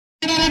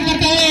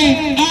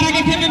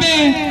आगे खेलने में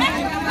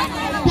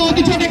बहुत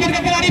ही छोटे करके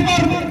खिलाड़ी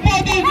पर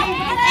बहुत ही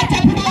अच्छा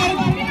फुटबॉल।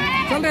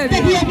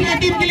 देखिए अपनी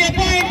टीम के लिए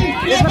पॉइंट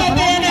ले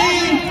पाते हैं नहीं।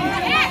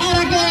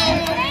 आगे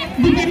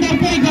डिफेंडर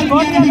कोई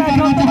गलती नहीं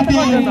करना चाहते।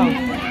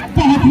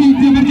 बहुत ही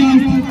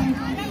जबरदस्त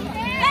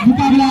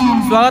मुकाबला।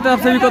 स्वागत है आप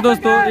सभी को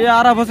दोस्तों। ये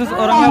आरा वर्सेस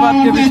औरंगाबाद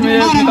के बीच में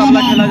ये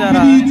मुकाबला खेला जा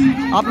रहा है।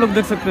 आप लोग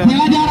देख सकते हैं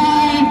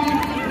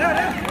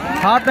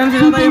हाफ टाइम से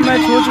ज्यादा ये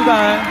मैच हो चुका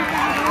है।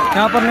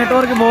 यहाँ पर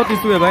नेटवर्क के बहुत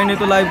इशू है भाई, नहीं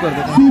तो लाइव कर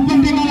देता।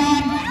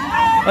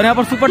 और यहाँ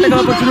पर सुपर टेकल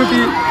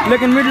अपॉर्चुनिटी,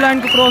 लेकिन मिड लाइन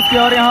को क्रॉस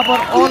किया और यहाँ पर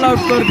ऑल आउट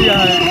कर दिया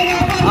है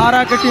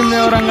आरा की टीम ने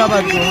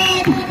औरंगाबाद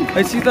को।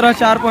 इसी तरह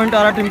 4 पॉइंट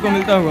आरा टीम को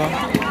मिलता हुआ।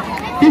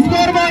 फिर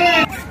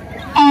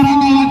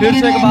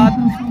से एक बात,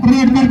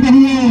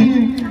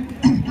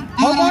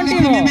 और कौन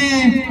टीम है?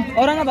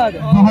 औरंगाबाद।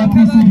 बहुत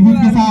ही सूझबूझ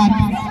के साथ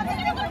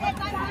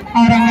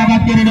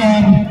औरंगाबाद के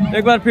रेडर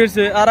एक बार फिर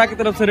से आरा की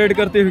तरफ से रेड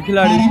करते हुए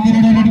खिलाड़ी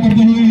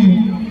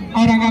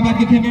औरंगाबाद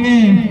के खेमे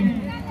में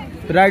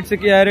राइट से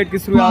किया है रेड की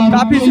शुरुआत।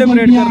 काफी स्टेप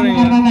रेड कर रहे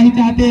हैं, नहीं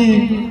चाहते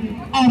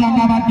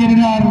औरंगाबाद के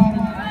रेडर।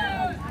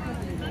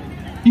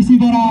 इसी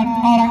दौरान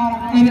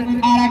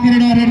आरा के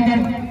रेडर रेड कर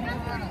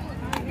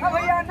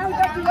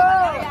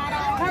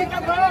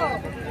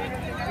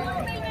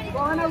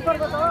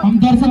हम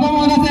दर्शकों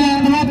महोदय से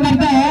अनुरोध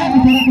करते हैं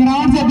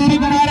ग्राउंड से दूरी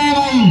बना रहे हैं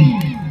भाई।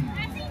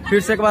 फिर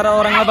से एक बार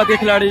औरंगाबाद के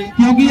खिलाड़ी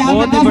क्योंकि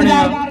बहुत ही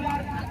बढ़िया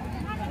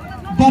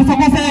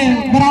दर्शकों से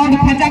ग्राउंड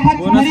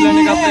बोनस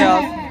लेने का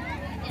प्रयास।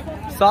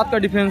 7 का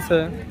डिफेंस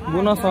है,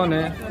 बोनस ऑन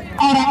है।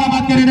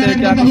 औरंगाबाद के रेडर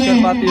क्या कुछ कर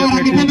पाती है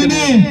अपनी टीम के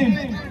लिए।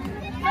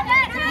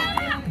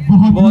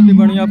 बहुत ही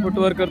बढ़िया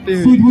फुटवर्क करती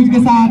हुई सूझबूझ के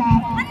साथ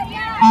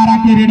आरा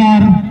के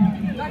रेडर।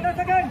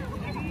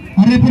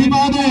 रेफरी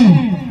महोदय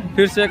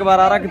फिर से एक बार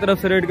आरा की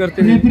तरफ से रेड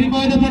करते हुए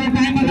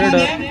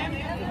रेडर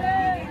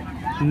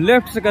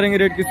लेफ्ट से करेंगे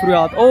रेड की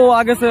शुरुआत। ओ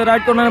आगे से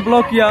राइट कॉर्नर ने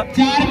ब्लॉक किया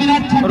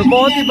और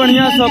बहुत ही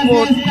बढ़िया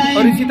सपोर्ट।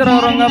 और इसी तरह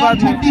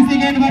औरंगाबाद ने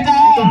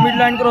तो मिड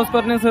लाइन क्रॉस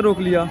करने से रोक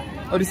लिया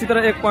और इसी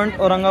तरह 1 पॉइंट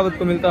औरंगाबाद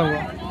को मिलता हुआ।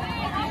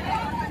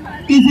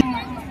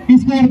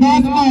 स्कोर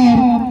 10 और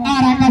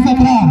आरा का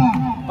 17।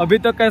 अभी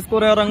तक का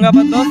स्कोर है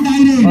औरंगाबाद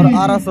 10 और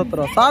आरा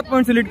 17। 7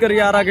 पॉइंट से लीड कर रही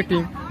है आरा की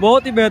टीम।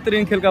 बहुत ही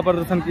बेहतरीन खेल का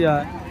प्रदर्शन किया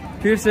है।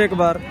 फिर से एक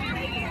बार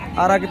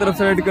आरा की तरफ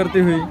से रेड करती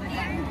हुई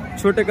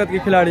छोटे कद के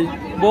खिलाड़ी,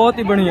 बहुत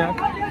ही बढ़िया।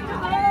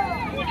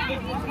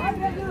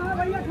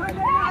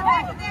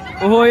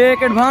 ओहो,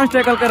 एक एडवांस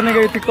टैकल करने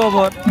गई थी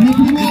कवर,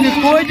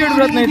 जिसकी कोई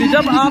जरूरत नहीं थी।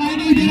 जब आप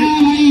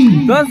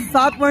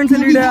 10-7 पॉइंट से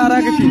लीड है आरा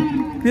की टीम,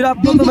 फिर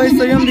आपको तो भाई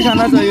संयम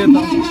दिखाना चाहिए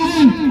था।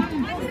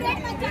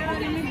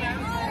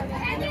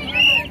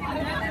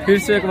 फिर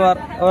से एक बार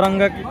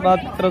औरंगाबाद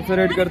की तरफ से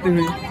रेड करती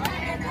हुई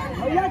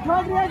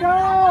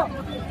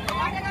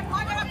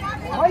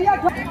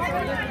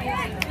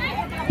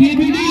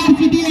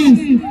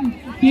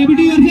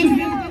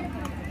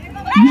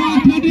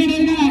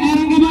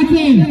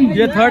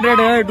ये थर्ड रेड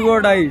है, डू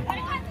और डाई।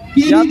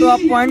 या तो आप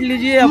पॉइंट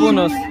लीजिए या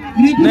बोनस,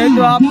 नहीं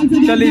तो आप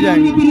चली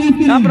जाएंगे।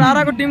 यहाँ पर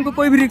आरा को टीम को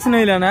कोई भी रिस्क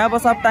नहीं लेना है,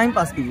 बस आप टाइम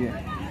पास कीजिए।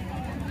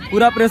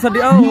 पूरा प्रेशर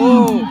दिया।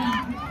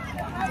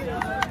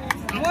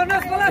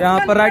 यहाँ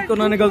पर राइट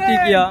कॉर्नर ने गलती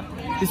किया,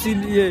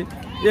 इसीलिए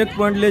 1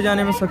 पॉइंट ले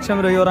जाने में सक्षम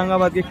रही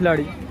औरंगाबाद के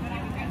खिलाड़ी।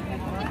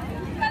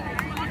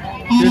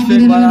 फिर से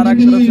एक बार आरा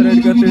की तरफ से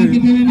रेड करते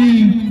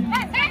हुए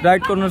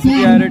राइट कॉर्नर से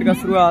किया है रेड का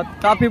शुरुआत।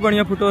 काफी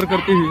बढ़िया फुटवर्क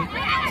करती हुई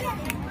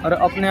और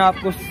अपने आप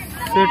को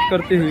सेट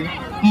करती हुई।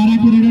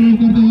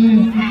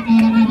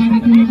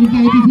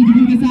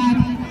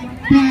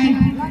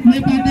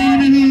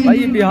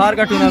 भाई बिहार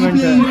का टूर्नामेंट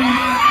है,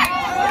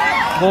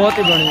 बहुत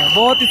ही बढ़िया,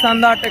 बहुत ही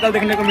शानदार टैकल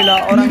देखने को मिला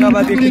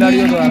औरंगाबाद के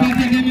खिलाड़ियों द्वारा।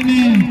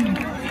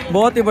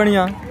 बहुत ही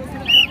बढ़िया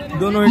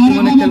दोनों ही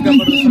टीमों ने खेल का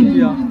प्रदर्शन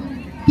किया।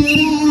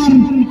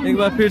 एक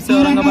बार फिर से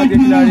औरंगाबाद के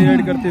खिलाड़ी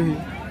रेड करते हुए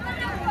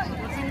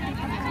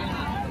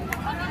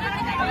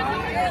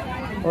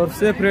और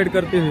सेफ रेड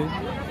करते हुए।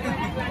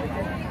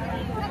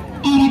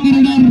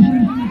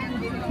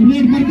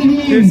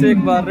 फिर से एक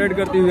बार रेड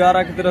करती हुई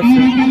आरा की तरफ से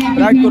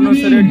राइट कॉर्नर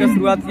से रेड का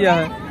शुरुआत किया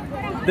है।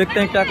 देखते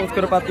हैं क्या कुछ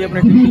कर पाती है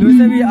अपनी टीम के लिए।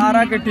 वैसे भी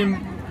आरा की टीम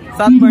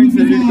 7 पॉइंट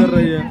से लीड कर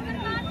रही है।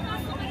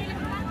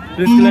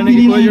 रिस्क लेने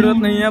की कोई जरूरत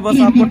नहीं है, बस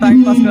आपको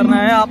टाइम पास करना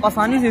है। आप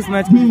आसानी से इस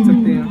मैच को जीत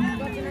सकते हैं।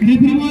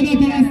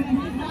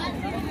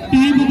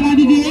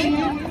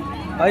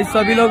 भाई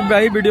सभी लोग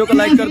भाई वीडियो को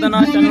लाइक कर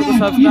देना, चैनल को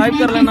सब्सक्राइब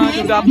कर लेना,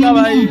 क्योंकि आपका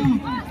भाई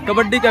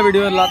कबड्डी का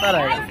वीडियो लाता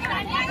रहेगा।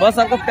 बस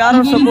आपको प्यार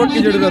और सपोर्ट की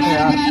जरूरत है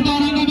यार।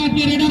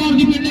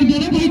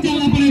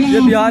 ये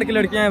बिहार की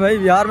लड़कियां हैं भाई,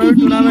 बिहार में भी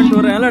टूर्नामेंट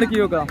हो रहे हैं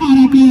लड़कियों का।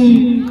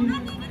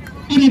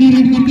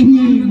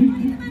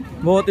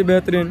 बहुत ही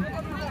बेहतरीन।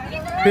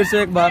 फिर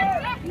से एक बार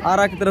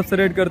आरा की तरफ से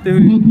रेड करते हुए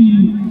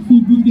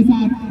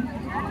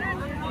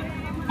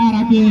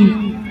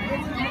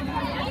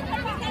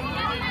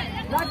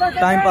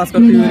टाइम पास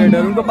करते हुए रेडर।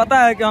 उनको पता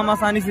है कि हम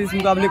आसानी से इस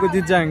मुकाबले को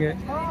जीत जाएंगे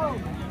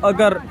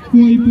अगर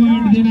कोई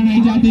पॉइंट देना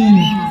नहीं चाहते।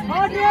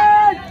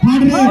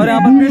 और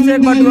यहाँ पर फिर से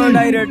एक बार डू और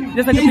डाई रेड,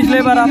 जैसा कि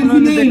पिछले बार आप लोगों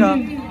ने देखा,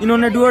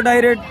 इन्होंने डू और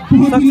डाई रेड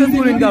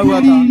सक्सेसफुल इनका हुआ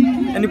था।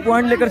 यानी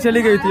पॉइंट लेकर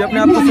चली गई थी, अपने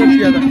आप को सेव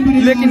किया था।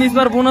 लेकिन इस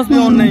बार बोनस भी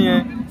ऑन नहीं है,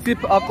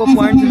 सिर्फ आपको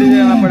पॉइंट ले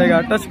जाना पड़ेगा,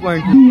 टच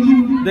पॉइंट।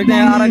 देखते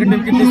हैं आरा की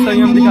टीम कितनी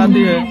संयम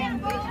दिखाती है।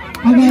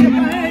 अगर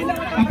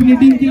अपनी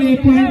टीम के लिए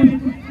पॉइंट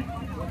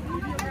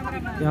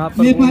यहाँ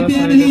पर बोनस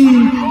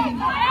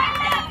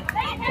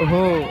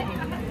ओहो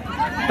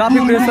काफी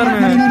प्रेशर में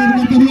है।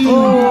 ओ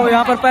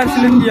यहाँ पर पैर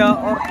स्लिप किया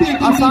और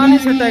आसानी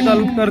से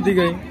टैकल कर दी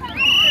गई।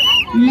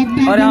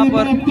 और यहाँ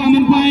पर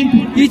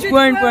ईच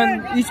पॉइंट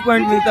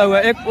मिलता हुआ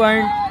 1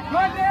 पॉइंट।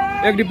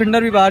 एक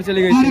डिफेंडर भी बाहर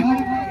चली गई थी।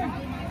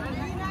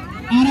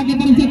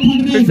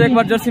 फिर से एक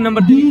बार जर्सी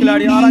नंबर 3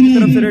 खिलाड़ी आरा की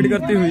तरफ से रेड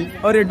करती हुई,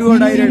 और ये डू और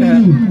डाई रेड है।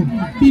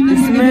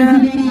 इसमें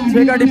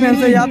 6 का डिफेंस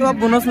है, या तो आप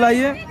बोनस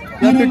लाइए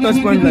या फिर टच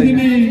पॉइंट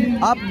लाइए।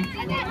 आप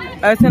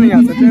ऐसे नहीं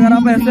आ सकते, अगर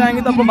आप ऐसे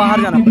आएंगे तो आपको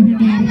बाहर जाना पड़ेगा।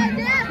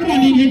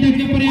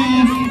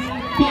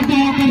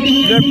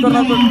 लेफ्ट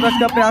कॉर्नर पर टच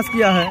का प्रयास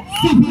किया है।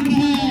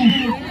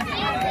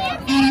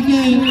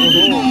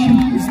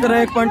 इस तरह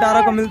 1 पॉइंट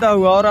आरा को मिलता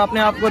हुआ और अपने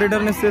आप को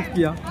रेडर ने सेव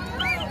किया।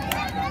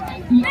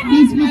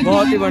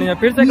 बहुत ही बढ़िया।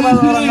 फिर से एक बार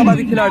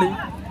औरंगाबादी खिलाड़ी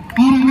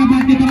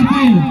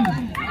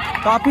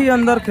काफी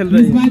अंदर खेल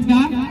रही है।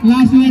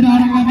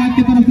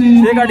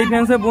 6 का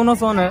डिफेंस है,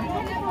 बोनस ऑन है।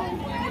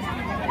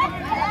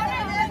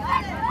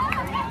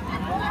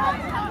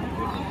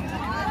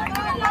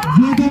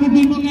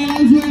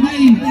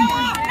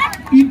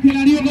 तीन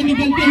खिलाड़ियों को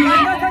निकलते हुए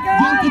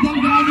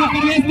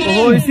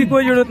ओहो इसकी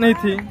कोई जरूरत नहीं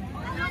थी,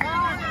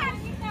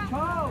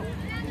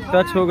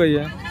 टच हो गई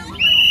है।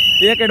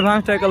 एक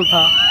एडवांस टैकल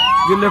था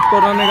जो लेफ्ट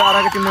कॉर्नर में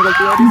आरा की टीम में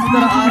गलती, और इसी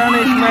तरह आरा ने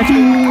इस मैच को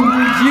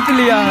जीत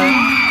लिया है।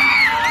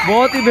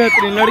 बहुत ही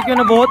बेहतरीन, लड़कियों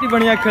ने बहुत ही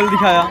बढ़िया खेल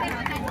दिखाया।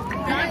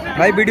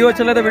 भाई वीडियो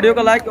अच्छा लगे तो वीडियो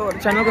को लाइक और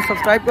चैनल को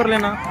सब्सक्राइब कर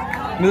लेना।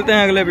 मिलते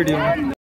हैं अगले वीडियो में।